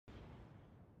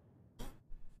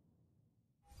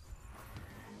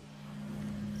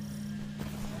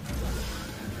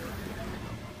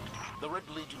Red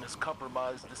Legion has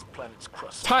compromised this planet's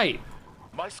crust. Tight.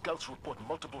 My scouts report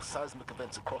multiple seismic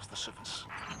events across the surface.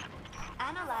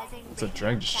 Analyzing It's a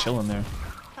drag just chilling there.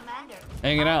 Commander,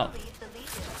 Hanging I out. believe the Legion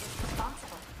is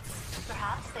responsible.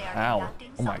 Perhaps they are Ow.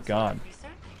 conducting Oh my some God. sort of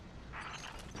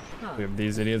research? We have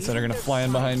these idiots that are gonna fly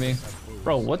in behind me.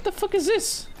 Bro, what the fuck is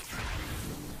this?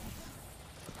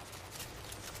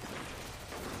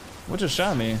 What just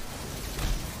shot me?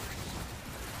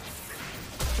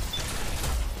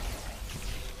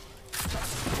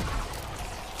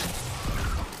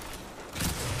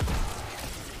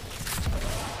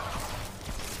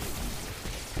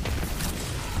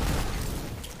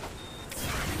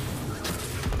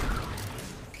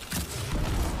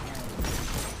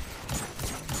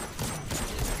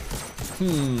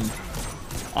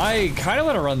 I kind of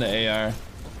want to run the AR.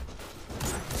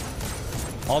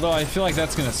 Although I feel like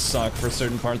that's gonna suck for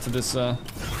certain parts of this run.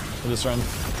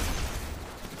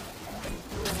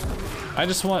 I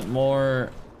just want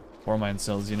more ore mine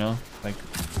cells, you know? Like,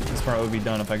 this part would be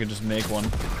done if I could just make one.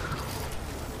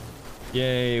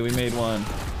 Yay, we made one.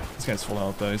 This guy's full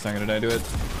health though, he's not gonna die to it.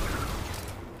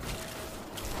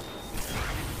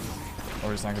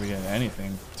 Or he's not gonna get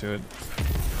anything to it.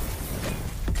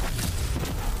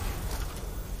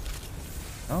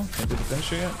 Oh, can't do the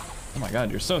finisher yet? Oh my god,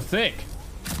 you're so thick!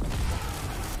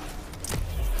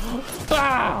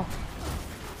 Ah!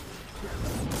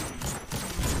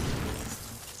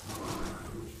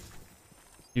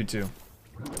 You too.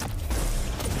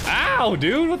 Ow,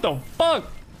 dude, what the fuck?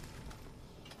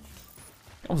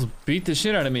 Almost beat the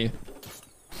shit out of me.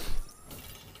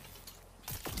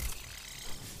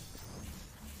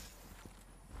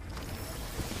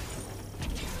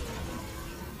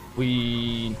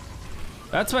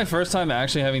 That's my first time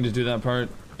actually having to do that part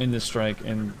in this strike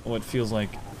in what feels like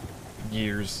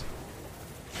years.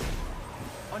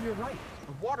 On your right,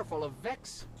 a waterfall of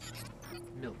Vex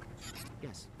milk.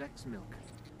 Yes, Vex milk.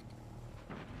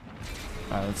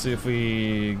 Alright, let's see if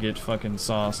we get fucking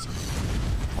sauced.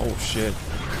 Oh shit.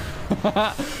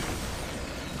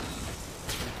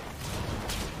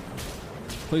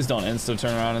 Please don't insta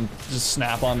turn around and just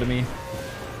snap onto me.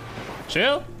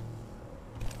 Chill.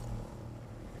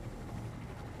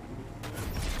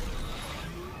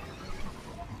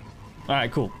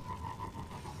 Alright, cool.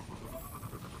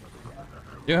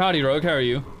 Yo, howdy, Rogue. How are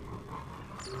you?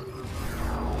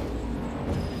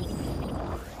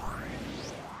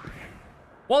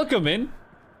 Welcome in.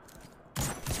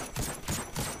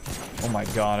 Oh my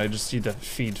god, I just see the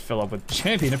feed fill up with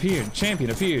champion appeared, champion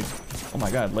appeared. Oh my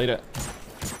god, later.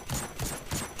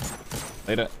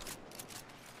 Later.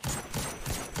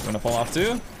 You wanna fall off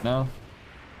too? No?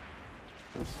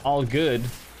 All good.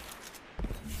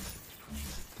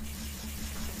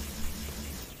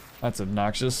 That's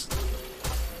obnoxious.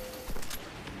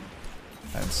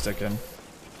 And stick in.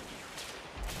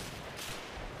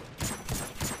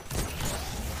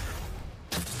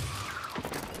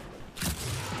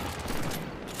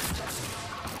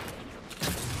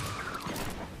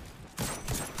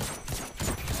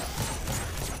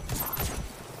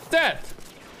 Death!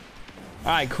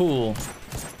 Alright, cool.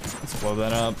 Let's blow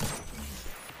that up.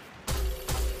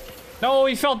 No,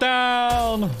 he fell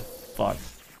down! Fuck.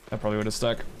 That probably would have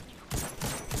stuck.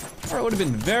 Or it would have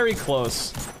been very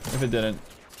close if it didn't.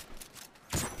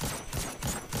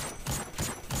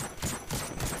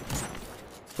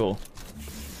 Cool.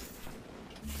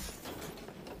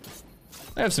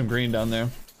 I have some green down there.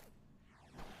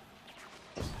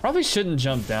 Probably shouldn't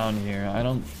jump down here. I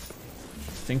don't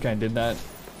think I did that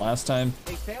last time.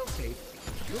 Hey, failsafe,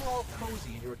 you're all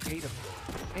cozy in your data.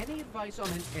 Any advice on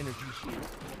an energy shield?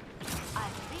 I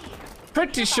believe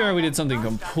Pretty sure we did something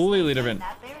completely different.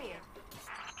 that barrier.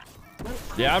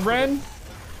 Yeah, Bren?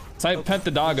 Type pet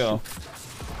the doggo.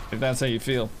 If that's how you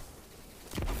feel.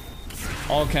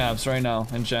 All caps right now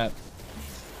in chat.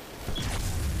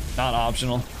 Not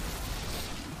optional.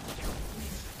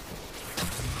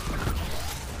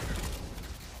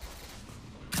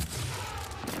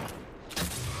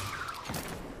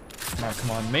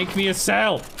 Come on, make me a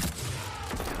cell!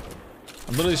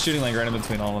 I'm literally shooting like right in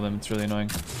between all of them. It's really annoying.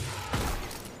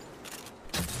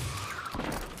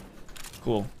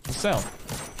 Cool. A cell.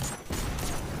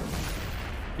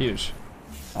 Huge.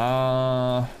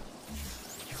 I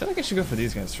feel like I should go for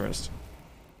these guys first.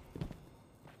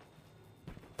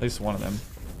 At least one of them.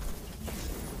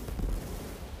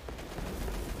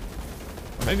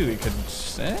 Or maybe we could...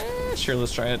 sure,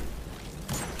 let's try it.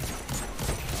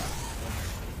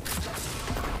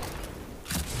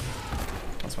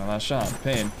 That's my last shot.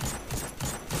 Pain.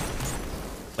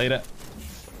 Later.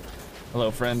 Hello,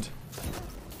 friend.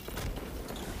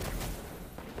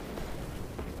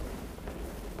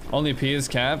 Only P is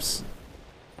caps.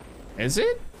 Is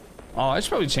it? Oh, I should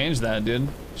probably change that, dude.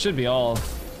 Should be all.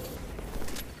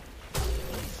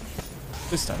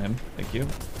 Please stun him. Thank you.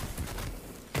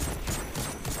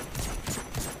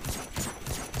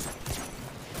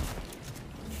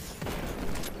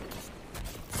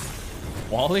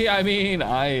 Wally? I mean,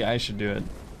 I should do it.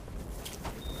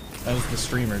 As the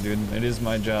streamer, dude. It is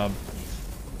my job.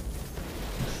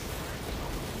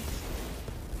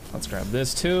 Let's grab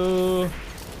this too.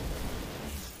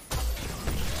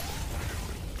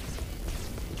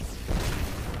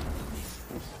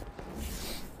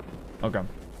 Okay.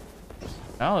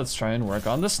 Now let's try and work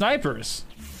on the snipers.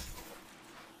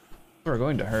 We're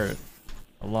going to hurt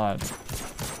a lot.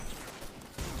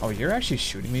 Oh, you're actually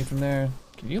shooting me from there?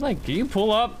 Can you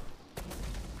pull up?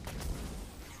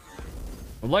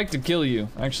 I'd like to kill you.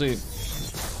 Actually,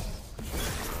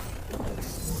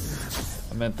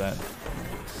 I meant that.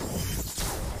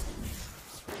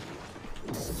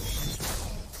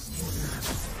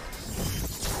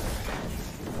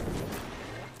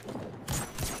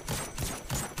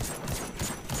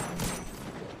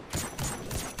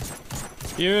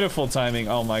 Beautiful timing.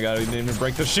 Oh my god, we didn't even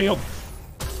break the shield.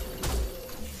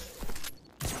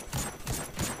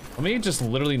 Let me just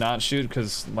literally not shoot,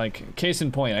 because, like, case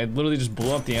in point, I literally just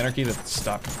blew up the anarchy that's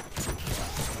stuck.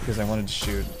 Because I wanted to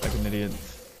shoot like an idiot.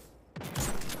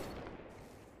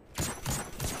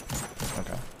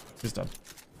 Okay, he's done.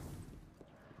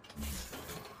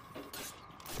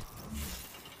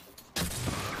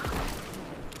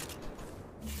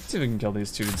 Let's see if we can kill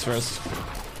these two dudes first.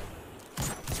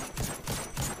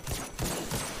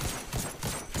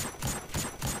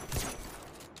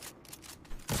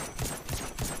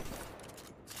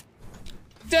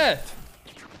 Death!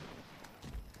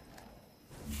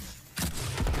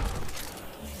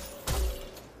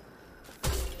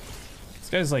 This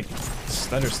guy's like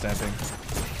stutter stepping.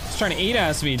 He's trying to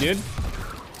 8-ass me, dude.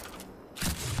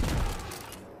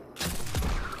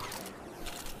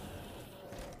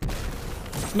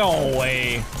 No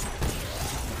way.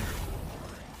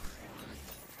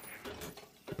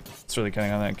 It's really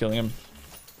counting on that killing him.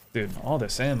 Dude, all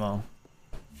this ammo.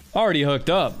 Already hooked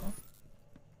up.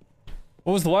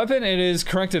 What was the weapon? It is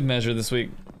corrective measure this week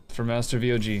for Master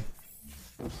VOG.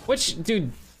 Which,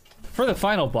 dude, for the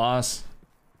final boss,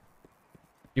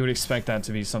 you would expect that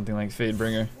to be something like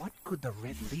Fatebringer. What could the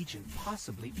Red Legion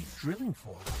possibly be drilling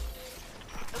for?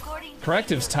 According to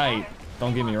Corrective's tight,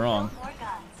 don't get me wrong, more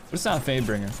guns. but it's not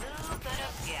Fatebringer. Who could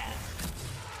have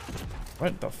guessed?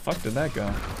 What the fuck did that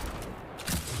go?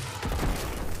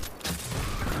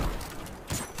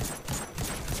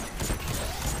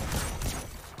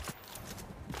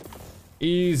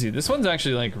 Easy. This one's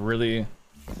actually like really...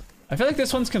 I feel like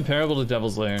this one's comparable to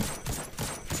Devil's Lair.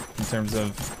 In terms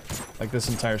of like this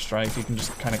entire strike, you can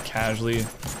just kind of casually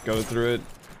go through it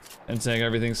and take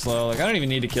everything slow. Like I don't even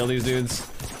need to kill these dudes.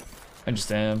 I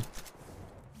just am.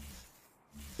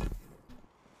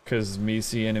 Cause me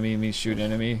see enemy, me shoot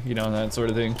enemy, you know, that sort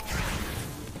of thing.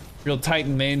 Real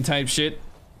Titan main type shit.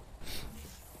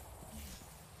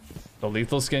 The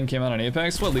lethal skin came out on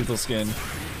Apex? What lethal skin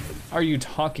are you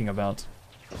talking about?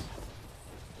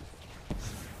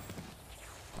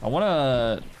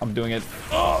 I'm doing it.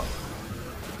 Oh!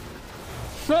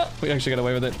 We actually got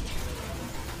away with it.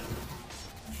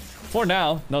 For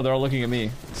now. No, they're all looking at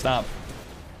me. Stop.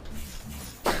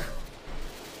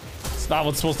 It's not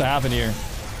what's supposed to happen here.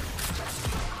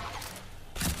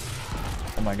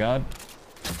 Oh my god.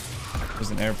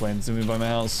 There's an airplane zooming by my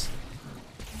house.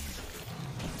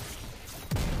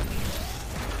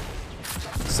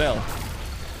 Sell.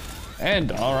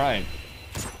 And, alright.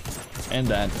 And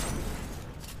that.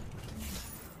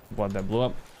 What, that blew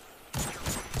up?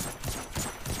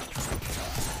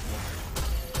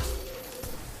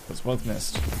 Those both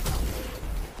missed.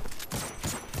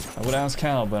 I would ask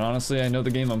how, but honestly I know the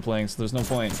game I'm playing, so there's no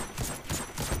point.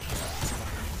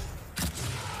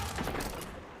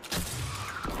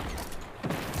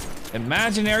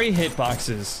 Imaginary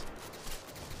hitboxes.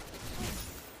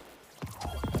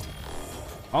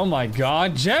 Oh my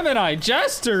god, Gemini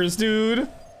Jesters, dude!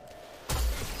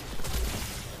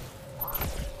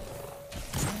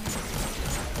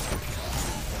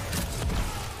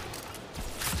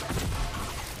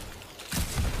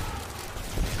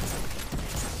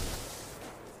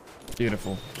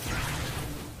 Beautiful.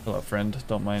 Hello, friend.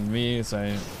 Don't mind me as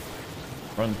I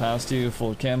run past you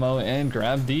full camo and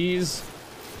grab these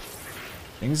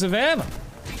things of ammo.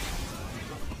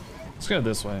 Let's go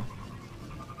this way.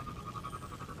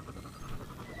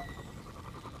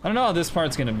 I don't know how this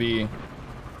part's gonna be,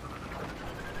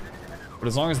 but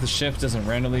as long as the shift doesn't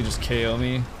randomly just KO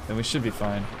me, then we should be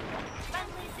fine.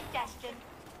 Friendly suggestion.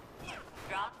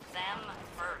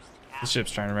 The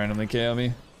ship's trying to randomly KO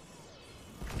me.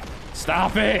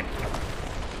 Stop it!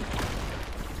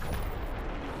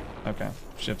 Okay,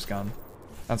 ship's gone.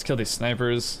 Let's kill these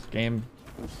snipers. Game.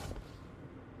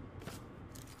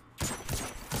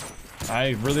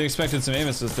 I really expected some aim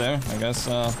assist there. I guess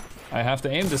I have to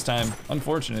aim this time.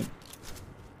 Unfortunate.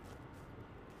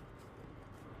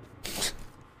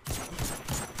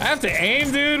 I have to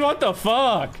aim, dude? What the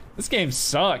fuck? This game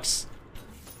sucks.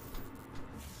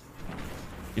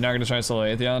 You're not gonna try solo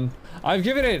Atheon? I've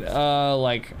given it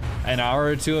like an hour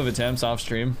or two of attempts off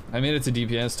stream. I made it to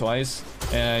DPS twice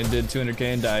and I did 200k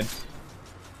and died.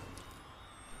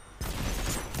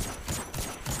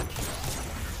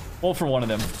 Well, for one of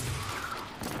them.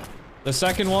 The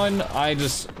second one, I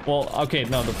just, well, okay,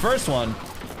 no, the first one,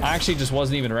 I actually just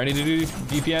wasn't even ready to do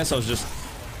DPS. I was just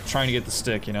trying to get the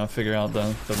stick, you know, figure out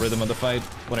the rhythm of the fight,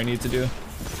 what I need to do.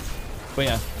 But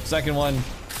yeah, second one,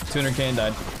 200k and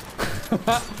died.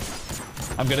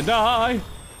 I'm gonna die!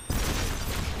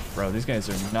 Bro, these guys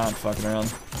are not fucking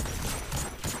around.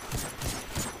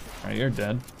 Alright, you're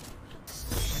dead.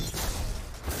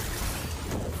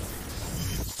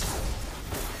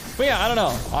 But yeah, I don't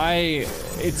know.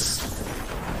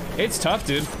 It's tough,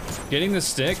 dude. Getting the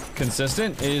stick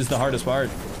consistent is the hardest part.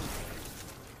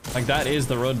 Like, that is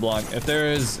the roadblock. If there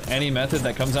is any method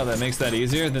that comes out that makes that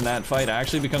easier, then that fight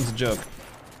actually becomes a joke.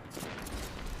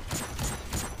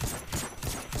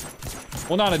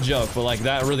 Well, not a joke, but like,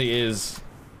 that really is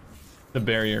the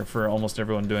barrier for almost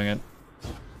everyone doing it.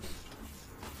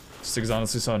 Stick is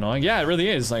honestly so annoying. Yeah, it really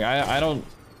is. Like, I don't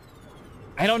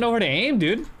know where to aim,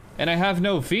 dude. And I have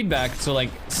no feedback to like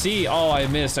see, oh, I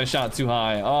missed, I shot too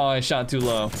high. Oh, I shot too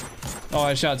low. Oh,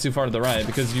 I shot too far to the right,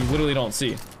 because you literally don't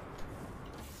see.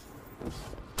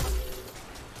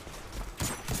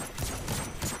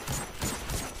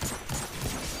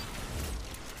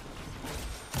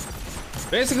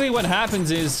 Basically what happens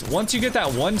is, once you get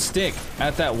that one stick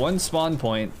at that one spawn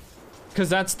point, because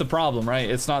that's the problem, right?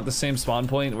 It's not the same spawn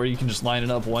point where you can just line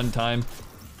it up one time,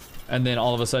 and then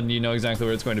all of a sudden you know exactly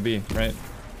where it's going to be, right?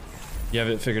 You have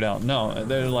it figured out. No,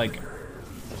 there are like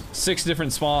 6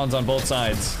 different spawns on both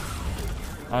sides.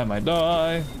 I might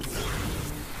die.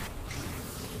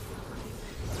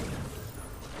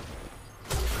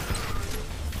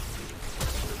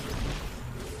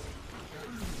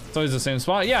 It's always the same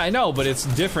spot. Yeah, I know, but it's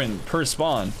different per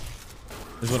spawn,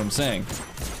 is what I'm saying.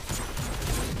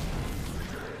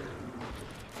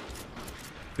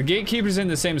 The gatekeeper's in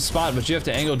the same spot, but you have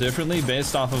to angle differently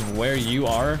based off of where you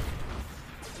are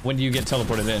when you get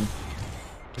teleported in.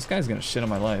 This guy's gonna shit on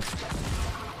my life.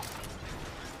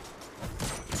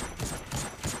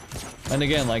 And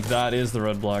again, like, that is the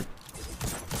roadblock.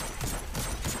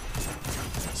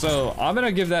 So I'm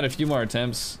gonna give that a few more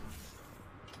attempts.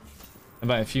 And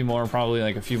by a few more, probably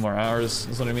like a few more hours,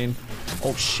 is what I mean.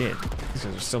 Oh shit, these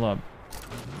guys are still up.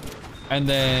 And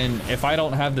then if I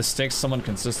don't have the sticks someone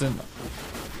consistent,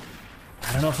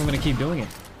 I don't know if I'm gonna keep doing it.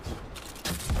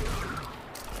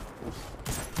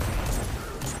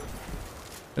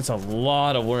 It's a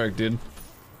lot of work, dude.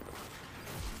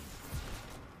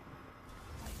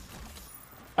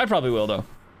 I probably will, though.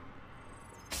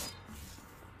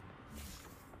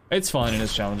 It's fun and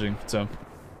it's challenging, so.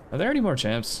 Are there any more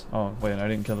champs? Oh, wait, I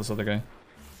didn't kill this other guy.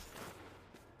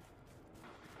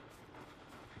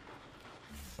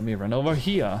 Let me run over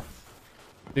here.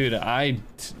 Dude,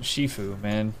 Shifu,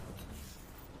 man.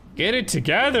 Get it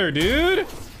together, dude!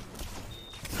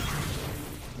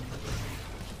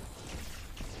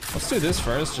 Let's do this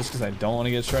first, just because I don't want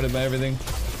to get shredded by everything.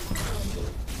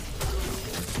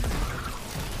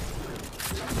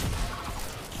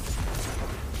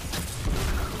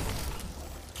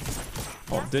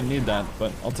 Oh, didn't need that,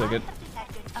 but I'll take it.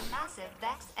 A massive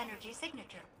Vex energy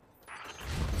signature.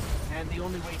 And the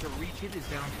only way to reach it is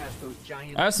down past those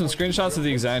giant. I have some screenshots of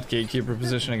the exact gatekeeper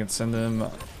position. I can send them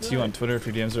to you on Twitter if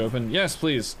your DMs are open. Yes,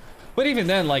 please. But even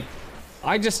then, like,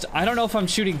 I don't know if I'm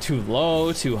shooting too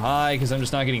low, too high, because I'm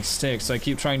just not getting sticks. So I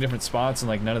keep trying different spots and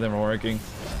like none of them are working.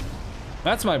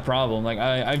 That's my problem. Like,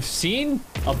 I've seen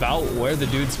about where the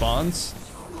dude spawns.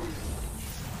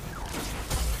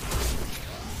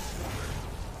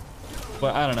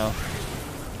 But I don't know.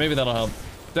 Maybe that'll help.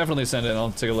 Definitely send it and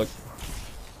I'll take a look.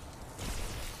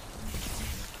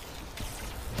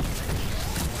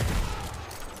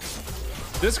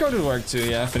 Discord would work too,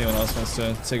 yeah, if anyone else wants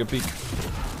to take a peek.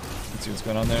 Let's see what's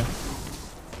going on there.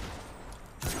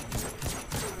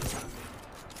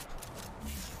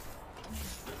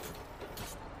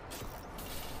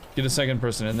 Get a second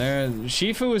person in there.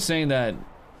 Shifu was saying that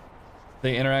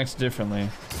they interact differently.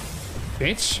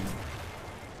 Bitch!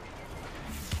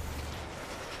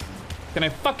 Can I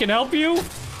fucking help you?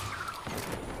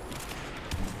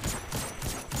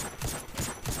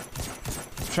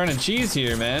 trying to cheese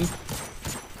here, man.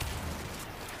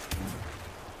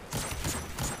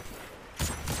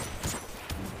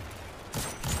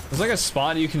 There's like a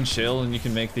spot you can chill and you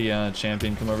can make the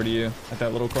champion come over to you at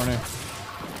that little corner.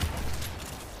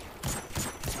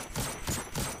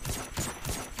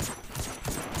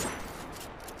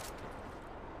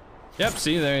 Yep,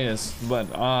 see, there he is.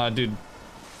 But, dude.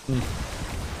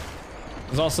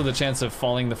 There's also the chance of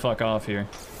falling the fuck off here,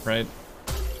 right?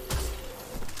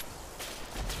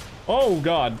 Oh,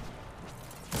 God.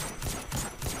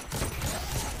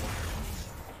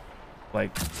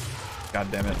 Like,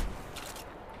 God damn it.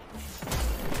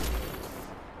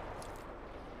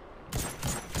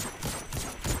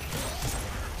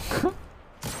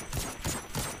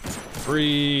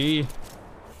 Free.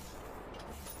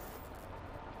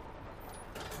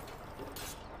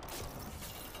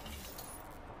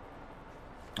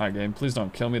 Alright, game, please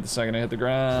don't kill me the second I hit the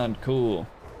ground. Cool.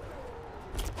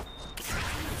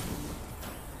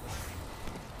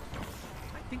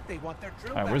 I think they want their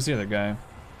drill Alright, back. where's the other guy?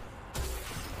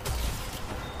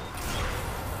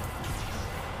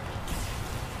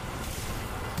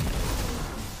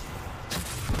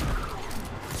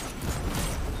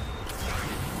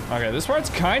 Okay, this part's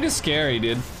kind of scary,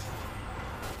 dude.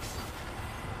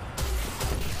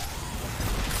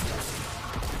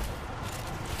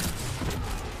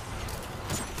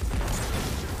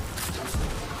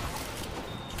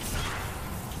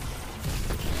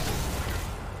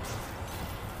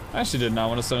 I actually did not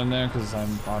want to sit in there because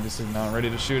I'm obviously not ready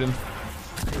to shoot him.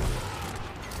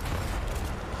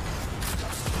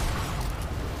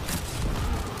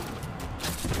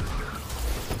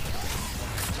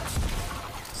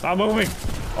 Stop moving!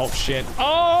 Oh shit.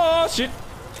 Oh shit!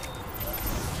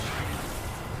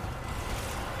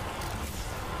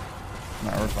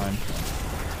 Nah, we're fine.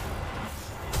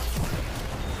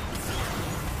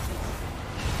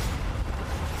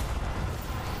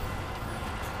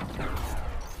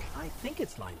 I think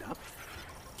it's lined up,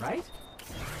 right?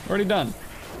 Already done.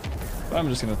 But I'm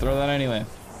just gonna throw that anyway.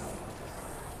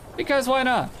 Because why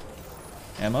not?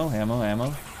 Ammo, ammo,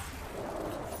 ammo.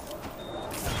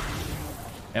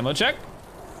 Ammo check.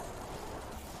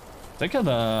 Did I kill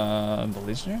the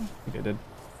Legionnaire? I think I did.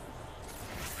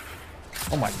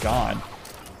 Oh my god.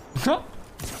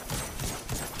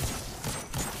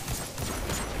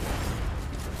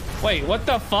 Wait, what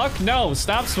the fuck? No,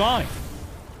 stop spawning.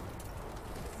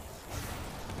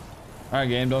 Alright,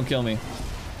 game, don't kill me.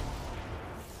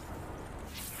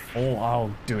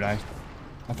 Oh, dude, I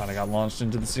thought I got launched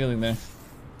into the ceiling there.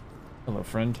 Hello,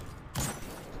 friend.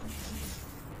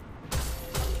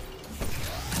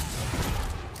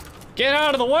 Get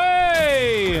out of the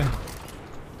way!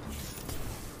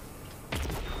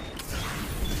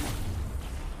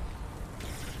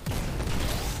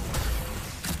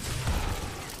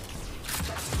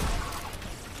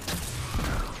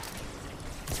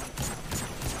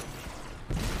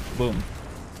 Boom.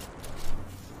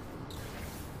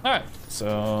 Alright,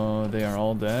 so they are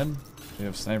all dead. We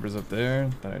have snipers up there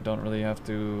that I don't really have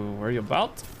to worry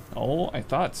about. Oh, I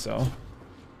thought so.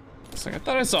 It's like I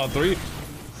thought I saw 3.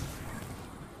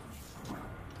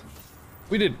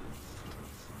 We did.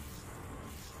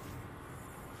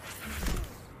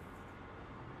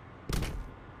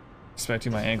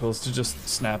 Expecting my ankles to just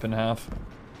snap in half.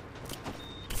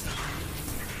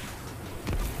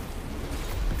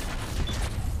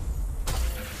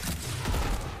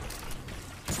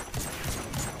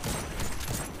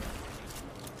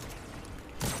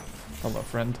 Hello,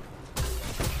 friend.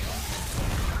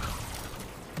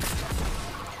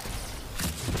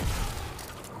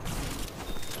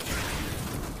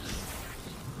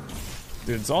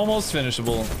 Dude, it's almost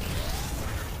finishable.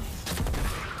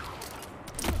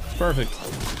 Perfect.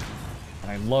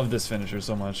 I love this finisher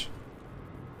so much.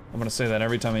 I'm gonna say that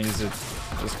every time I use it,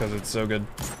 just because it's so good.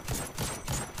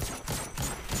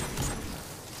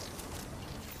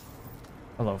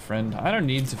 Hello, friend. I don't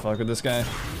need to fuck with this guy.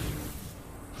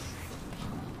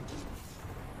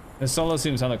 This solo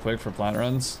seems hella quick for plat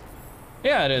runs.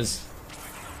 Yeah, it is.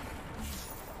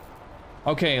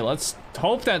 Okay, let's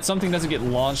hope that something doesn't get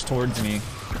launched towards me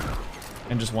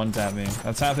and just one-tap me.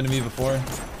 That's happened to me before.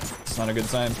 It's not a good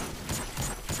sign.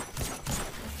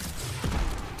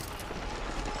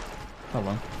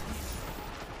 Hello.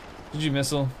 Did you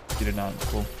missile? You did not.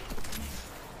 Cool.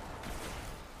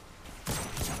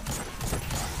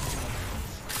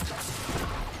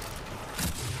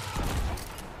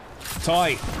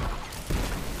 Tight.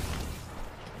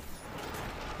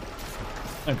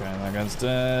 Okay, that guy's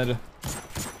dead.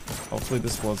 Hopefully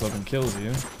this blows up and kills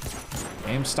you.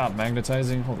 Aim, stop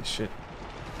magnetizing. Holy shit.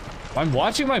 I'm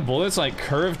watching my bullets like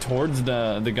curve towards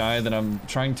the guy that I'm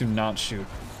trying to not shoot.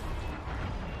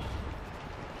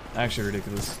 Actually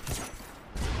ridiculous.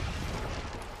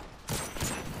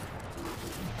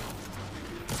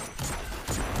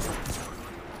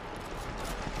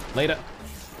 Later.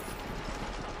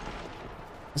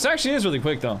 This actually is really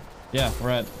quick though. Yeah, we're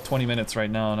at 20 minutes right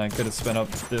now and I could have sped up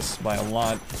this by a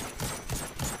lot.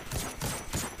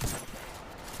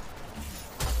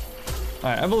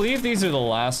 Alright, I believe these are the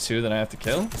last two that I have to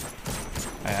kill.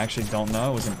 I actually don't know, I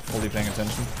wasn't fully paying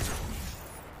attention.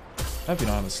 I hope you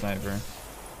don't have a sniper.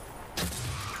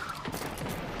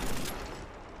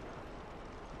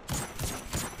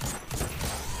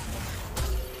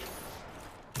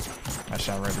 I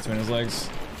shot right between his legs.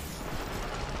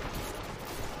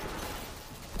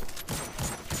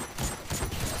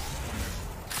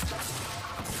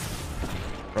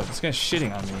 Bro, this guy's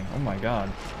shitting on me. Oh my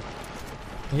god.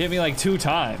 He hit me like 2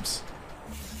 times.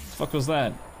 What the fuck was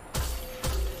that?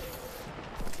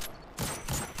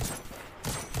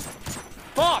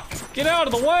 Fuck! Get out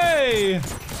of the way!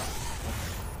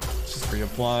 Let's just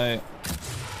reapply.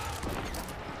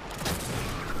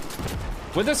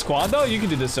 With the squad though, you can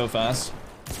do this so fast.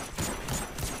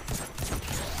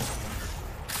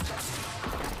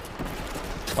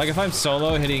 Like if I'm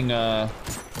solo hitting I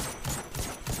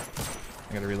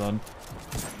gotta reload.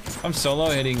 If I'm solo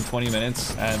hitting 20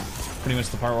 minutes at pretty much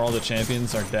the part where all the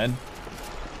champions are dead,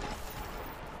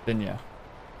 then yeah.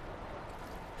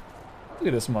 Look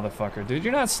at this motherfucker, dude.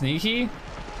 You're not sneaky.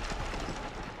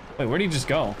 Wait, where'd he just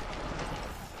go?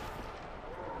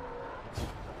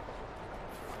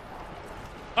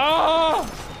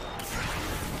 Oh!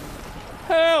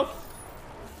 Help!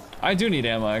 I do need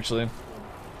ammo, actually.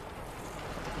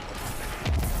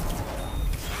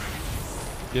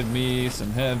 Give me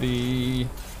some heavy.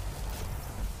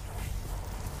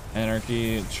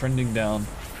 Anarchy trending down.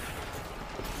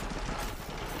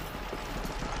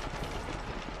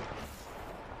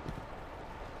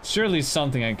 Surely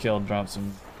something I killed dropped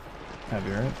some heavy,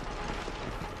 right?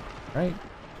 Right?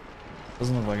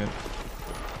 Doesn't look like it.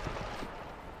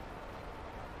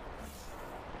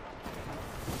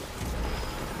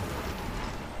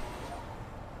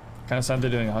 Kind of sad they're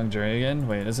doing hung jury again.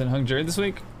 Wait, is it hung jury this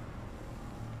week?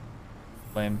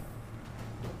 Lame.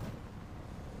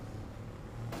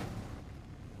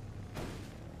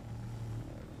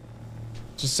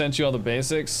 Just sent you all the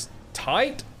basics.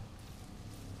 Tight?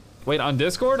 Wait, on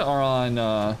Discord or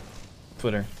on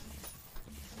Twitter?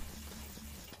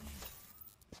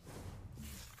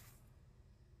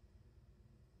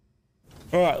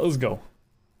 Alright, let's go.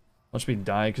 Watch me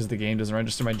die because the game doesn't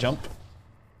register my jump.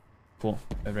 Cool,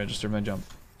 I registered my jump.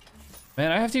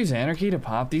 Man, I have to use Anarchy to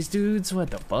pop these dudes?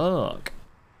 What the fuck?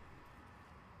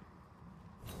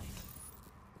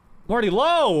 I'm already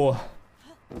low!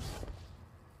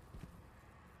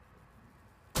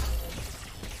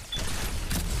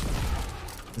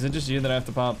 Is it just you that I have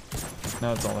to pop?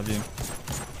 No, it's all of you.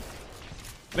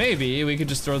 Maybe we could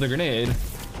just throw the grenade.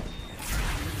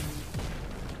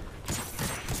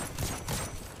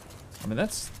 I mean,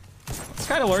 that's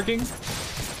kind of working.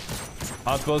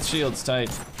 Pop both shields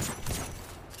tight.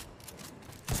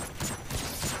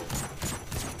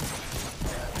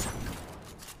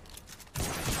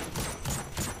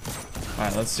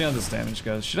 Alright, let's see how this damage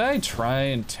goes. Should I try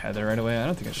and tether right away? I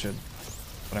don't think I should,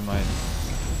 but I might.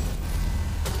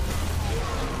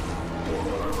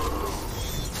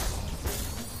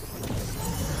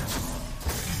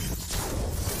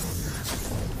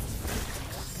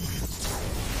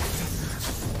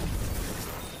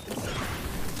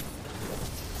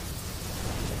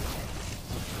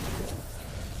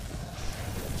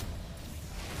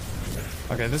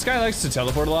 Okay, this guy likes to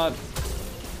teleport a lot.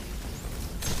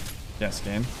 Yes,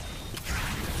 game.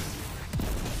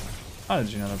 How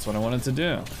did you know that's what I wanted to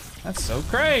do? That's so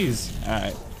crazy.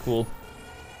 Alright, cool.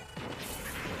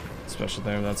 Special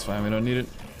there, that's fine, we don't need it.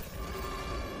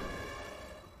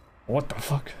 What the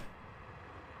fuck?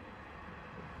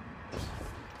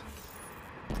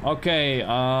 Okay,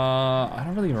 I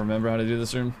don't really remember how to do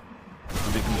this room,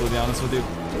 to be completely honest with you.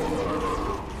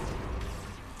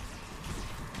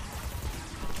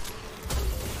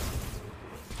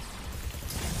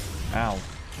 Ow.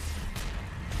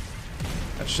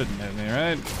 That shouldn't hit me,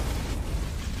 right?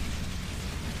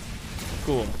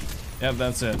 Cool. Yep,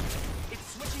 that's it.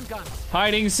 It's switching guns.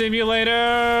 Hiding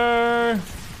simulator!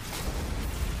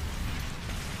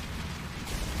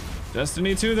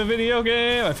 Destiny 2, the video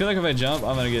game. I feel like if I jump,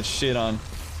 I'm gonna get shit on.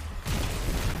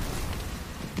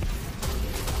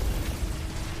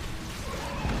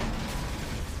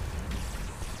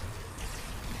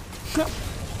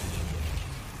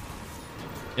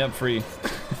 Yep, free.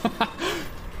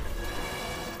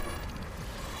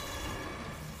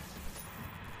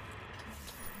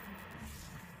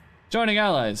 Joining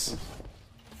allies.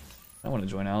 I want to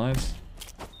join allies.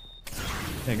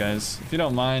 Hey guys, if you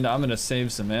don't mind, I'm gonna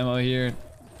save some ammo here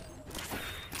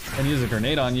and use a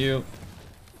grenade on you.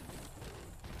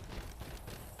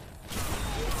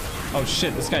 Oh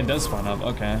shit, this guy does spawn up.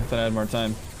 Okay, I thought I had more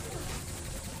time.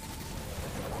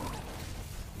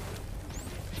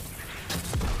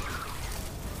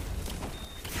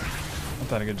 I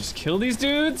thought I could just kill these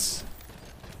dudes.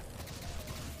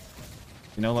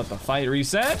 You know, let the fight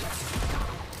reset.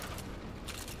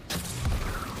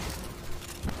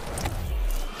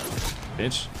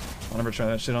 Bitch, don't ever try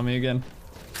that shit on me again.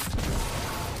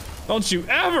 Don't you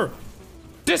ever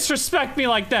disrespect me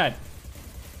like that.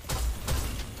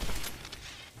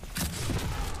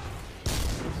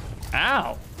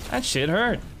 Ow, that shit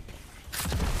hurt.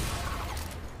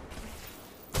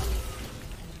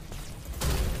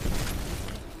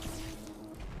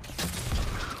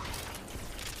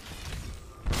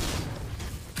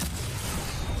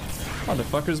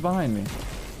 Motherfucker's behind me.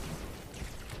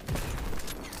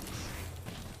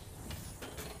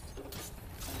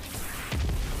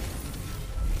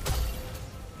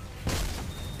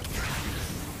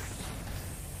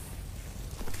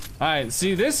 Alright,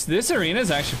 see this arena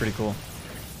is actually pretty cool.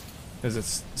 Because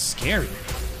it's scary.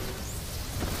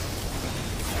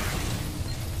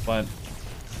 But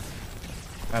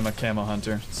I'm a camo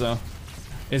hunter, so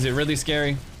is it really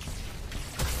scary?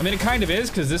 I mean, it kind of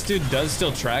is, because this dude does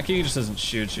still track you, he just doesn't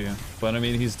shoot you. But I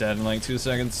mean, he's dead in like 2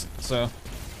 seconds, so.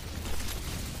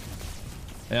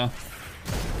 Yeah.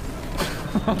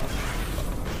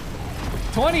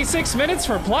 26 minutes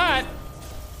for plat?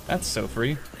 That's so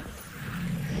free.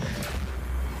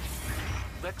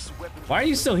 Why are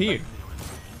you still here?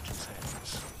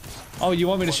 Oh, you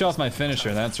want me to show off my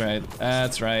finisher, that's right.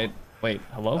 That's right. Wait,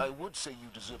 hello? I would say you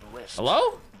deserve a rest.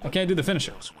 Hello? I can't do the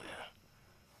finisher.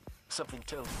 Something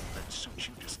tells me that suits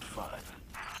you just fine.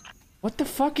 What the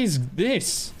fuck is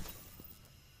this?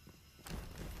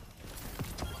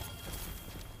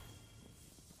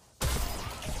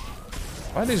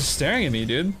 Why are they just staring at me,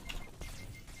 dude?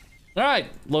 Alright,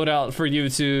 loadout for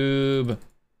YouTube.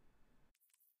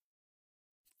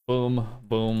 Boom,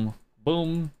 boom,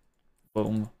 boom,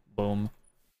 boom, boom.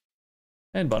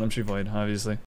 And bottom tree void, obviously.